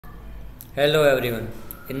Hello everyone.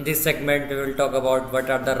 In this segment, we will talk about what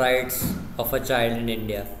are the rights of a child in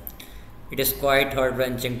India. It is quite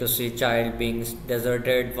heart-wrenching to see child being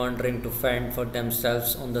deserted, wandering to fend for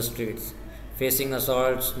themselves on the streets, facing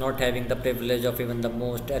assaults, not having the privilege of even the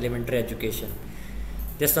most elementary education.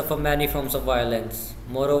 They suffer many forms of violence.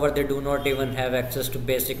 Moreover, they do not even have access to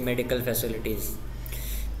basic medical facilities.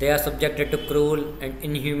 They are subjected to cruel and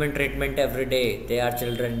inhuman treatment every day. They are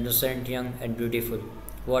children, innocent, young, and beautiful,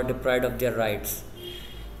 who are deprived of their rights.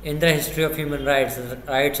 In the history of human rights, the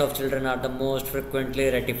rights of children are the most frequently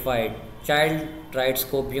ratified. Child rights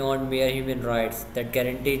go beyond mere human rights that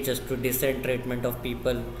guarantee just to decent treatment of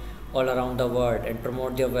people all around the world and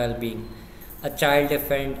promote their well-being. A child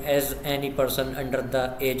defined as any person under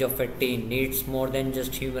the age of 18 needs more than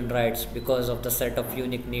just human rights because of the set of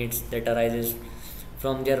unique needs that arises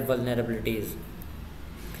from their vulnerabilities.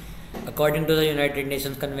 According to the United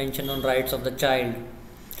Nations Convention on Rights of the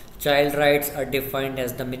Child rights are defined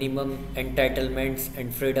as the minimum entitlements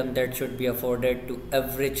and freedom that should be afforded to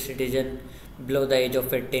every citizen below the age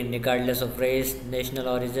of 18, regardless of race, national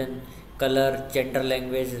origin, color, gender,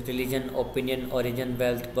 language, religion, opinion, origin,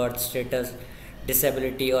 wealth, birth status,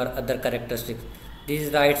 disability, or other characteristics.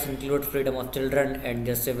 These rights include freedom of children and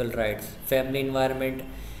their civil rights, family environment,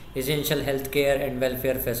 essential health care and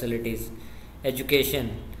welfare facilities,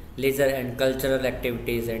 education, leisure and cultural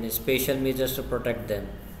activities, and special measures to protect them.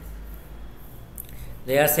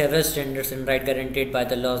 There are several standards and rights guaranteed by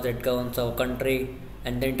the laws that governs our country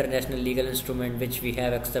and the international legal instrument which we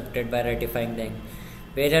have accepted by ratifying them.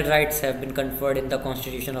 Various rights have been conferred in the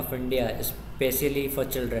Constitution of India, especially for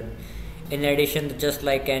children. In addition, just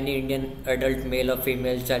like any Indian adult male or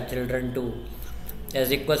female children too,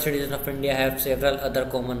 as equal citizens of India have several other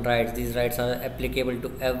common rights. These rights are applicable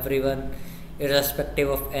to everyone, irrespective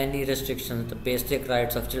of any restrictions. The basic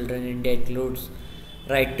rights of children in India includes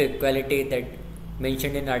right to equality that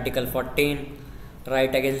mentioned in Article 14,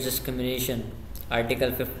 right against discrimination,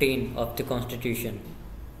 Article 15 of the Constitution.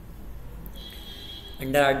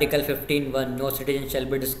 Under Article 15(1), no citizen shall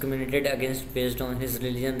be discriminated against based on his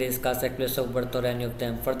religion, race, caste, place of birth, or any of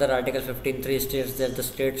them. Further, Article 15(3) states that the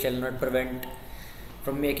state shall not prevent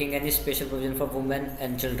from making any special provision for women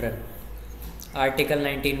and children. Article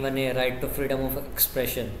 19(1)(a), right to freedom of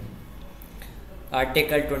expression.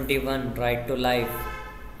 Article 21, right to life.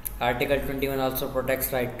 Article 21 also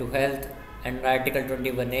protects right to health, and Article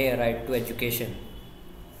 21(a), right to education.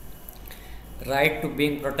 Right to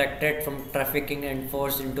being protected from trafficking and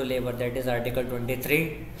forced into labor, that is Article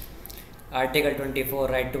 23. Article 24,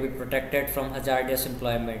 right to be protected from hazardous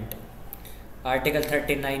employment. Article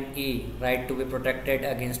 39(e), right to be protected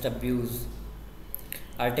against abuse.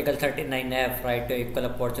 Article 39(f), right to equal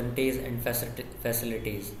opportunities and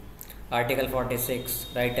facilities. Article 46,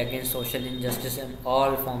 right against social injustice and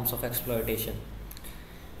all forms of exploitation.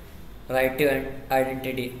 Right to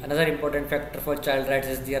identity. Another important factor for child rights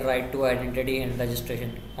is their right to identity and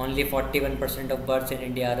registration. Only 41% of births in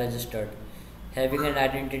India are registered. Having an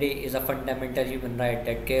identity is a fundamental human right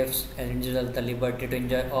that gives an individual the liberty to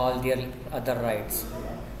enjoy all their other rights.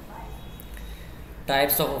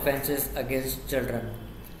 Types of offences against children: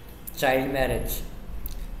 child marriage,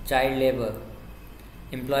 child labour,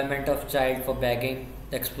 employment of child for begging,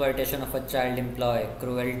 the exploitation of a child employee,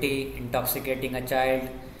 cruelty, intoxicating a child,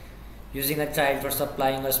 using a child for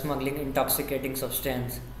supplying or smuggling intoxicating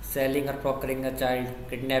substance, selling or procuring a child,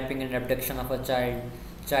 kidnapping and abduction of a child,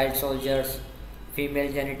 child soldiers,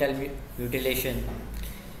 female genital mutilation.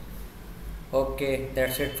 Okay,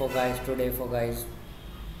 that's it for guys today for guys.